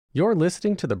You're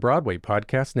listening to the Broadway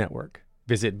Podcast Network.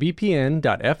 Visit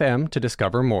bpn.fm to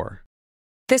discover more.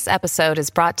 This episode is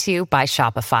brought to you by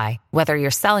Shopify. Whether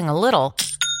you're selling a little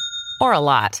or a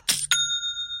lot,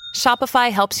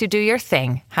 Shopify helps you do your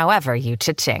thing, however you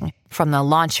cha-ching. From the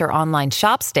launch your online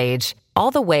shop stage,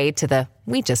 all the way to the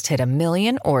we just hit 1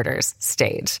 million orders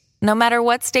stage. No matter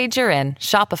what stage you're in,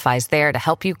 Shopify's there to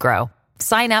help you grow.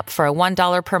 Sign up for a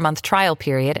 $1 per month trial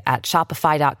period at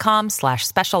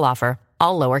shopify.com/special offer,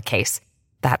 all lowercase.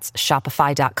 That's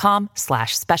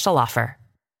shopify.com/special offer.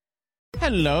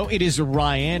 Hello, it is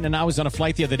Ryan, and I was on a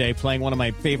flight the other day playing one of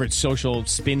my favorite social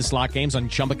spin slot games on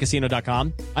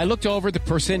ChumbaCasino.com. I looked over at the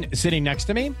person sitting next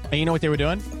to me, and you know what they were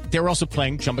doing? They were also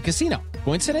playing Chumba Casino.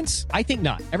 Coincidence? I think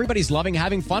not. Everybody's loving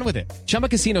having fun with it. Chumba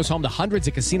Casino is home to hundreds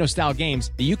of casino-style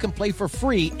games that you can play for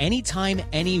free anytime,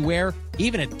 anywhere,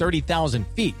 even at 30,000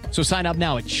 feet. So sign up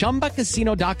now at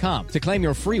ChumbaCasino.com to claim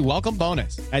your free welcome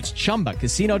bonus. That's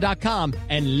ChumbaCasino.com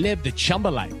and live the Chumba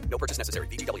life. No purchase necessary.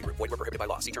 VGW. Void where prohibited by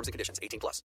law. See terms and conditions.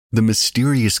 18+. The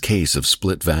Mysterious Case of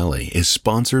Split Valley is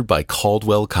sponsored by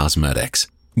Caldwell Cosmetics.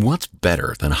 What's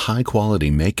better than high-quality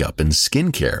makeup and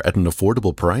skincare at an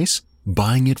affordable price?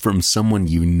 Buying it from someone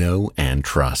you know and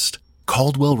trust.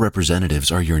 Caldwell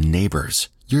representatives are your neighbors,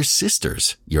 your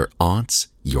sisters, your aunts,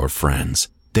 your friends.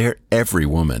 They're every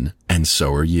woman, and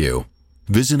so are you.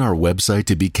 Visit our website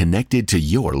to be connected to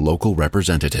your local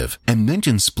representative and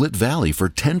mention Split Valley for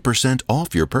 10%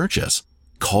 off your purchase.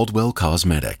 Caldwell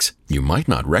Cosmetics. You might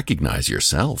not recognize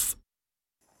yourself.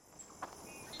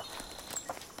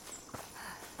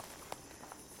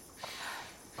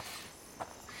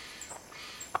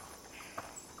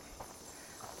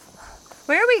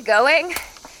 Where are we going?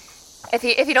 If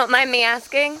you don't mind me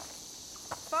asking.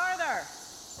 Farther.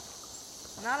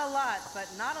 Not a lot, but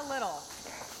not a little.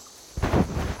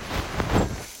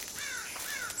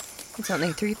 It's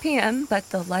only 3 p.m., but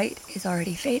the light is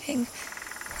already fading.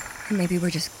 Maybe we're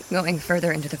just going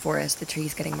further into the forest, the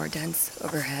trees getting more dense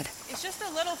overhead. It's just a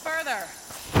little further.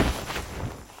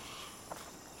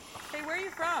 Hey, where are you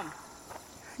from?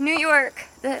 New York,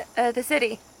 the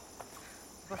city.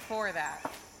 Before that.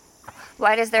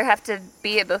 Why does there have to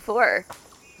be a before?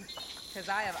 Because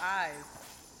I have eyes.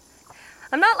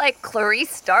 I'm not like Clarice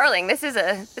Starling. This is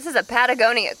a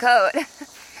Patagonia coat.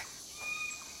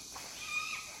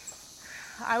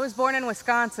 I was born in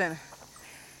Wisconsin.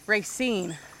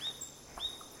 Racine.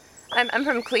 I'm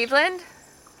from Cleveland,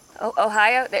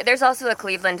 Ohio. There's also a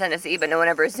Cleveland, Tennessee, but no one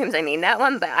ever assumes I mean that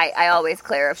one, but I always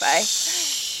clarify.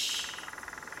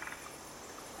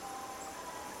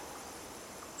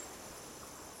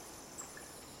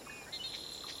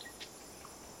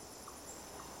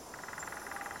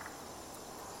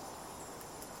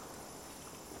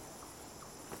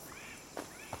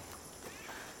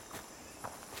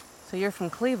 So you're from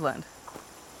Cleveland?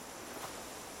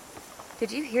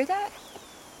 Did you hear that?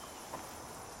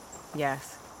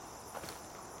 Yes.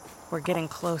 We're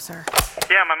getting closer.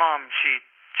 Yeah, my mom, she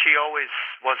always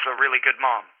was a really good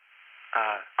mom.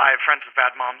 I have friends with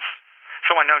bad moms,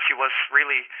 so I know she was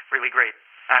really, really great,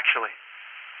 actually.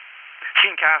 She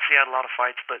and Cassie had a lot of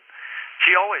fights, but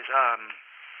she always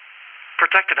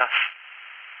protected us.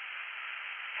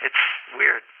 It's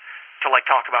weird to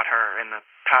talk about her in the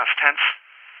past tense,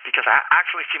 because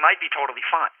actually she might be totally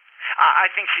fine.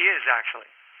 I think she is, actually.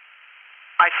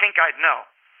 I think I'd know.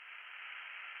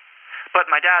 But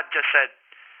my dad just said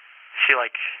I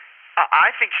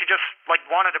think she just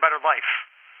wanted a better life.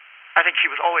 I think she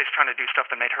was always trying to do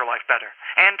stuff that made her life better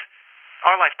and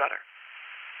our life better.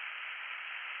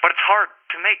 But it's hard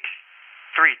to make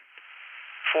 3,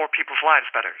 4 people's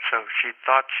lives better, so she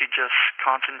thought she'd just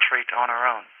concentrate on her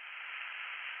own.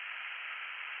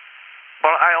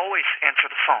 But I always answer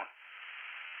the phone.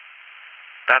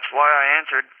 That's why I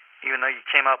answered, even though you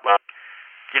came up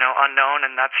unknown,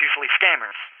 and that's usually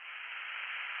scammers.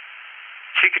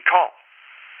 She could call.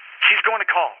 She's going to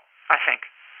call, I think.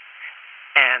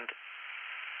 And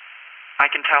I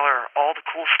can tell her all the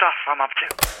cool stuff I'm up to.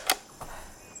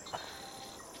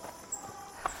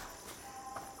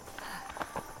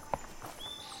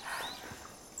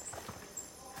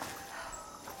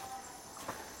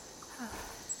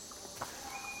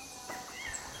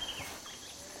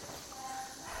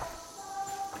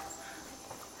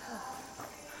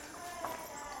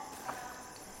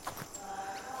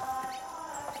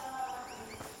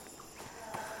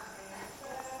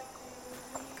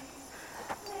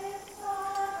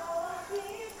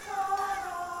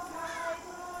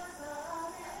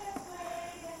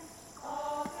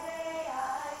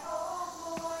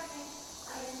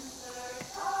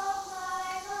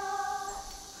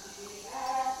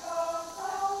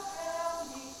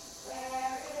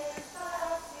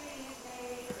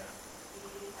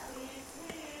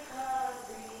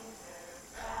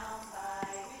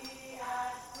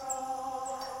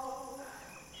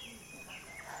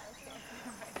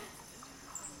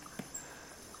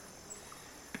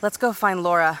 Let's go find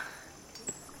Laura.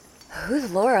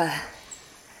 Who's Laura?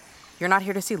 You're not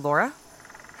here to see Laura?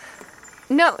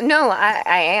 No, I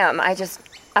am. I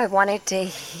wanted to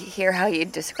hear how you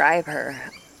describe her.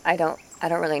 I don't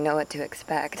really know what to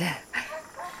expect.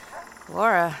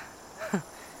 Laura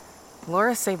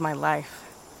saved my life.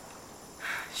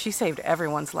 She saved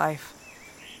everyone's life.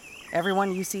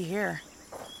 Everyone you see here.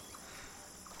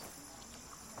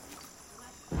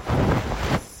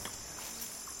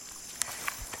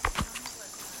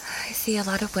 I see a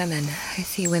lot of women. I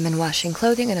see women washing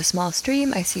clothing in a small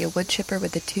stream. I see a wood chipper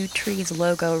with the Two Trees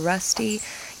logo rusty,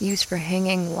 used for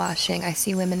hanging, washing. I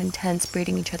see women in tents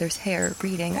braiding each other's hair,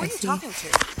 reading. Who are you talking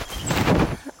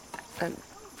to?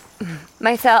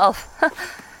 Myself.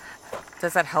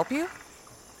 Does that help you?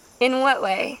 In what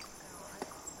way?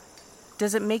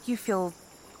 Does it make you feel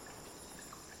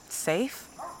safe?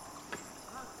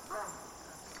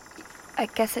 I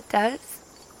guess it does.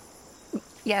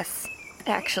 Yes,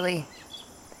 actually.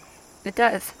 It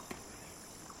does.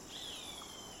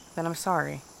 Then I'm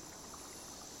sorry.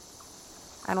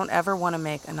 I don't ever want to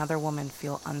make another woman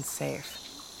feel unsafe.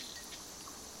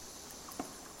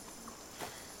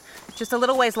 Just a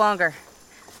little ways longer.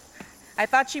 I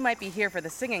thought she might be here for the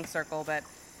singing circle, but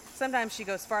sometimes she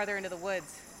goes farther into the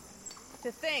woods.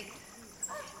 To think.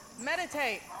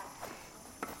 Meditate.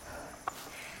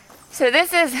 So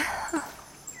this is...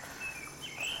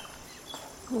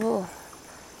 Whoa.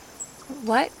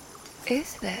 What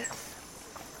is this?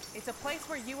 It's a place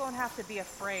where you won't have to be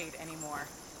afraid anymore.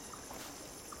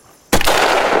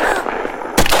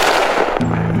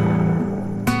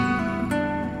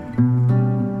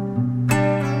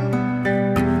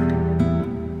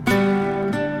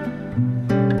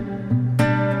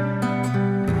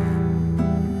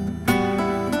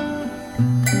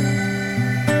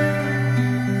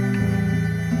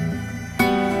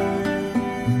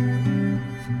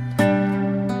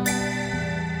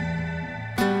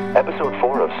 Episode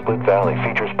 4 of Split Valley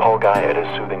features Paul Guyatt as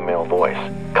soothing male voice,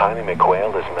 Kylie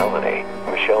McQuail as Melanie,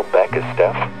 Michelle Beck as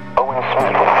Steph, Owen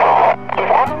Smith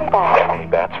as Emily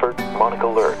Batsford, Monica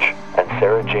Lurch, and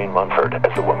Sarah Jane Munford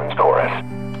as the women's chorus.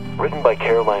 Written by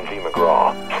Caroline V.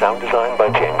 McGraw, sound designed by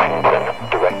James Hinton,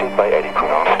 directed by Eddie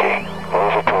Prunowski,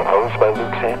 music composed by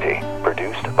Luke Santi,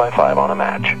 produced by Five on a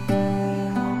Match.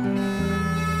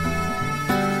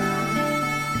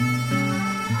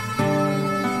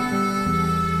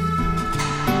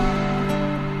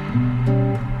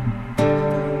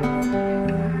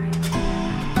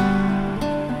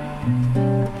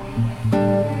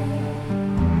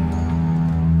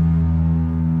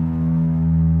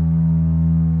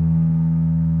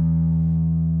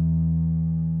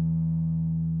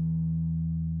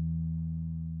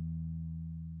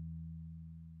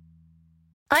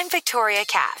 I'm Victoria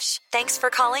Cash. Thanks for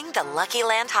calling the Lucky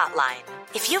Land Hotline.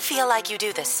 If you feel like you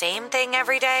do the same thing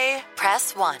every day,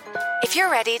 press 1. If you're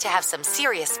ready to have some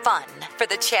serious fun for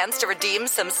the chance to redeem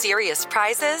some serious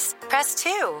prizes, press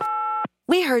 2.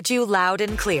 We heard you loud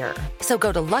and clear. So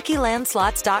go to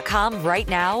LuckyLandSlots.com right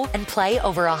now and play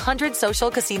over 100 social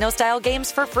casino-style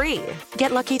games for free.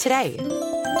 Get lucky today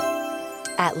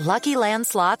at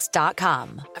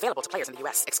LuckyLandSlots.com. Available to players in the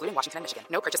U.S., excluding Washington and Michigan.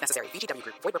 No purchase necessary. VGW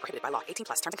Group. Void where prohibited by law. 18+.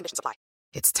 Terms and conditions apply.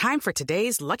 It's time for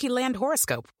today's Lucky Land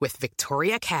horoscope with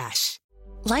Victoria Cash.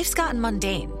 Life's gotten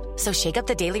mundane, so shake up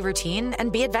the daily routine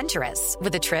and be adventurous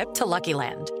with a trip to Lucky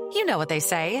Land. You know what they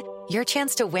say. Your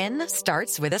chance to win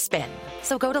starts with a spin.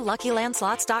 So go to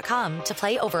LuckyLandSlots.com to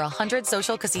play over 100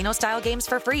 social casino-style games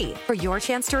for free for your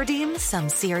chance to redeem some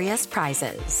serious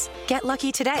prizes. Get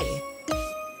lucky today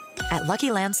at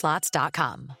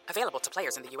LuckyLandSlots.com. Available to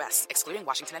players in the U.S., excluding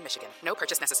Washington and Michigan. No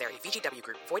purchase necessary. VGW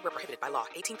Group. Void where prohibited by law.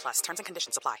 18+. Terms and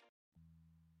conditions apply.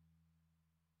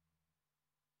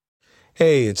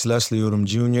 Hey, it's Leslie Odom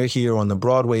Jr. here on the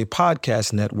Broadway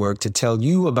Podcast Network to tell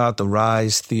you about the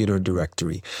Rise Theater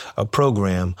Directory, a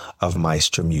program of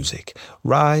Maestro Music.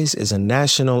 Rise is a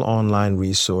national online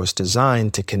resource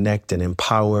designed to connect and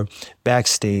empower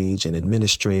backstage and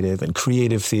administrative and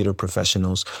creative theater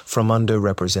professionals from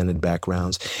underrepresented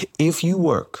backgrounds. If you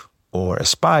work or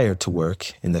aspire to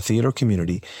work in the theater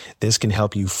community, this can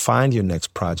help you find your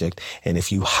next project. And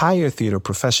if you hire theater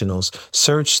professionals,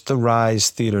 search the Rise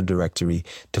Theater Directory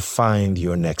to find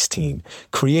your next team.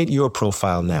 Create your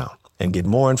profile now and get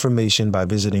more information by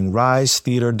visiting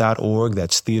risetheater.org.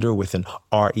 That's theater with an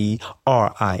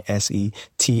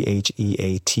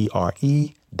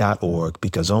RISETHEATRE.org,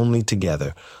 because only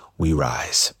together we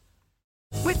rise.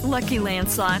 With Lucky Land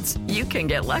Slots, you can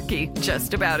get lucky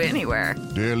just about anywhere.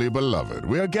 Dearly beloved,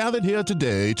 we are gathered here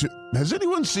today to... Has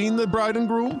anyone seen the bride and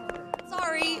groom?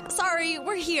 Sorry,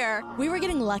 we're here. We were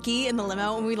getting lucky in the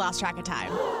limo and we lost track of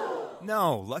time.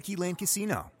 No, Lucky Land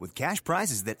Casino, with cash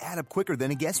prizes that add up quicker than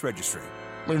a guest registry.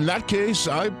 In that case,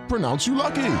 I pronounce you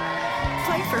lucky.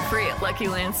 Play for free at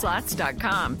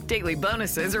LuckyLandSlots.com. Daily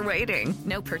bonuses are waiting.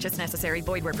 No purchase necessary.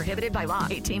 Void where prohibited by law.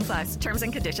 18+. Terms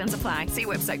and conditions apply. See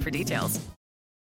website for details.